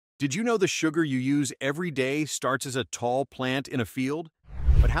Did you know the sugar you use every day starts as a tall plant in a field?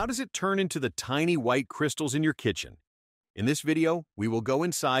 But how does it turn into the tiny white crystals in your kitchen? In this video, we will go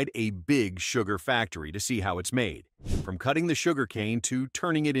inside a big sugar factory to see how it's made, from cutting the sugar cane to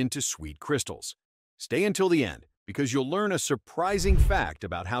turning it into sweet crystals. Stay until the end, because you'll learn a surprising fact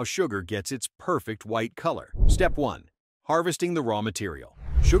about how sugar gets its perfect white color. Step 1. Harvesting the raw material.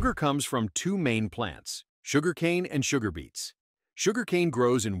 Sugar comes from two main plants, sugarcane and sugar beets. Sugarcane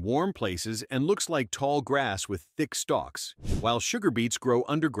grows in warm places and looks like tall grass with thick stalks, while sugar beets grow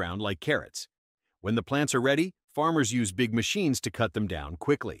underground like carrots. When the plants are ready, farmers use big machines to cut them down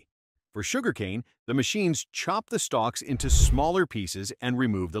quickly. For sugarcane, the machines chop the stalks into smaller pieces and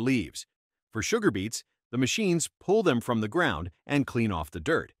remove the leaves. For sugar beets, the machines pull them from the ground and clean off the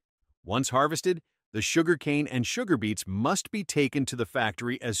dirt. Once harvested, the sugarcane and sugar beets must be taken to the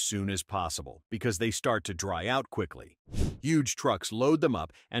factory as soon as possible because they start to dry out quickly. Huge trucks load them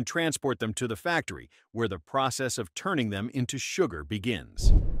up and transport them to the factory, where the process of turning them into sugar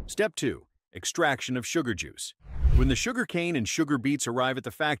begins. Step 2. Extraction of sugar juice. When the sugarcane and sugar beets arrive at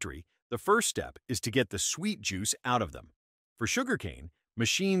the factory, the first step is to get the sweet juice out of them. For sugarcane,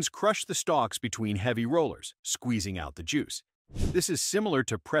 machines crush the stalks between heavy rollers, squeezing out the juice. This is similar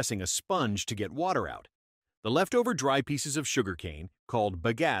to pressing a sponge to get water out. The leftover dry pieces of sugarcane, called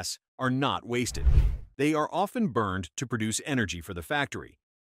bagasse, are not wasted. They are often burned to produce energy for the factory.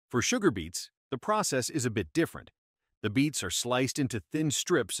 For sugar beets, the process is a bit different. The beets are sliced into thin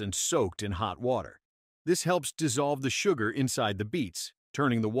strips and soaked in hot water. This helps dissolve the sugar inside the beets,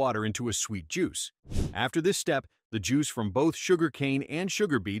 turning the water into a sweet juice. After this step, the juice from both sugarcane and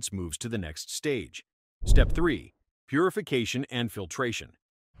sugar beets moves to the next stage. Step 3. Purification and filtration.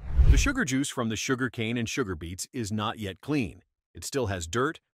 The sugar juice from the sugarcane and sugar beets is not yet clean. It still has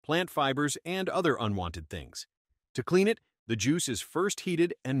dirt, plant fibers, and other unwanted things. To clean it, the juice is first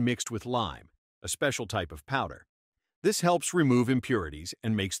heated and mixed with lime, a special type of powder. This helps remove impurities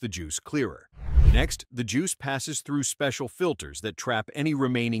and makes the juice clearer. Next, the juice passes through special filters that trap any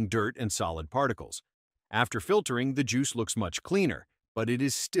remaining dirt and solid particles. After filtering, the juice looks much cleaner, but it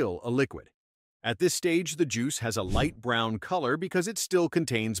is still a liquid. At this stage, the juice has a light brown color because it still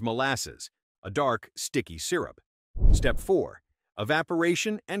contains molasses, a dark, sticky syrup. Step 4.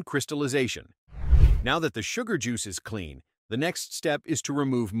 Evaporation and crystallization. Now that the sugar juice is clean, the next step is to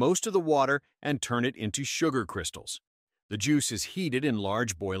remove most of the water and turn it into sugar crystals. The juice is heated in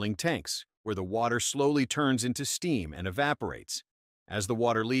large boiling tanks, where the water slowly turns into steam and evaporates. As the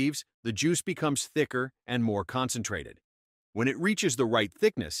water leaves, the juice becomes thicker and more concentrated. When it reaches the right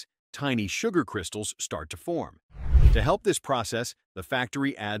thickness, tiny sugar crystals start to form. To help this process, the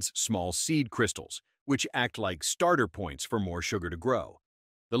factory adds small seed crystals, which act like starter points for more sugar to grow.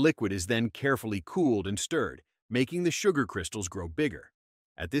 The liquid is then carefully cooled and stirred, making the sugar crystals grow bigger.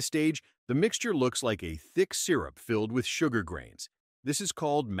 At this stage, the mixture looks like a thick syrup filled with sugar grains. This is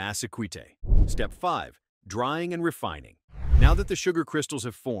called masse cuite. Step 5. Drying and refining. Now that the sugar crystals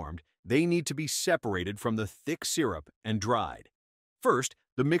have formed, they need to be separated from the thick syrup and dried. First,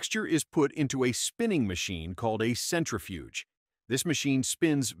 the mixture is put into a spinning machine called a centrifuge. This machine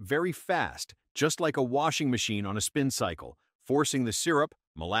spins very fast, just like a washing machine on a spin cycle, forcing the syrup,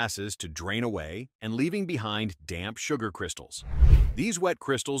 molasses, to drain away and leaving behind damp sugar crystals. These wet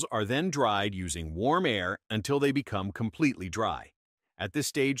crystals are then dried using warm air until they become completely dry. At this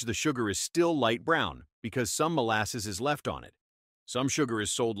stage, the sugar is still light brown because some molasses is left on it. Some sugar is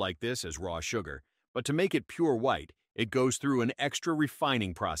sold like this as raw sugar, but to make it pure white, it goes through an extra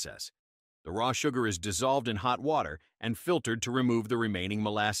refining process. The raw sugar is dissolved in hot water and filtered to remove the remaining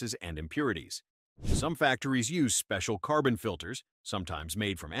molasses and impurities. Some factories use special carbon filters, sometimes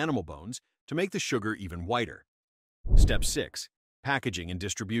made from animal bones, to make the sugar even whiter. Step 6. Packaging and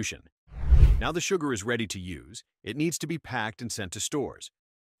distribution. Now the sugar is ready to use, it needs to be packed and sent to stores.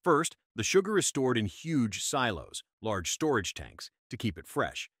 First, the sugar is stored in huge silos, large storage tanks, to keep it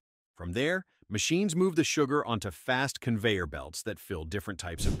fresh. From there, machines move the sugar onto fast conveyor belts that fill different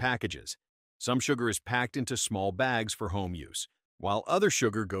types of packages. Some sugar is packed into small bags for home use, while other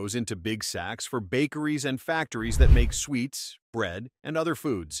sugar goes into big sacks for bakeries and factories that make sweets, bread, and other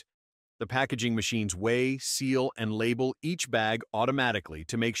foods. The packaging machines weigh, seal, and label each bag automatically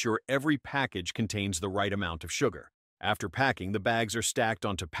to make sure every package contains the right amount of sugar. After packing, the bags are stacked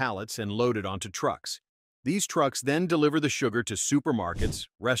onto pallets and loaded onto trucks. These trucks then deliver the sugar to supermarkets,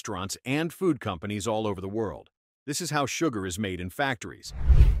 restaurants, and food companies all over the world. This is how sugar is made in factories.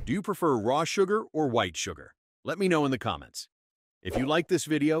 Do you prefer raw sugar or white sugar? Let me know in the comments. If you like this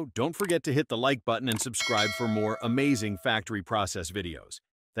video, don't forget to hit the like button and subscribe for more amazing factory process videos.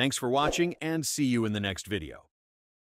 Thanks for watching and see you in the next video.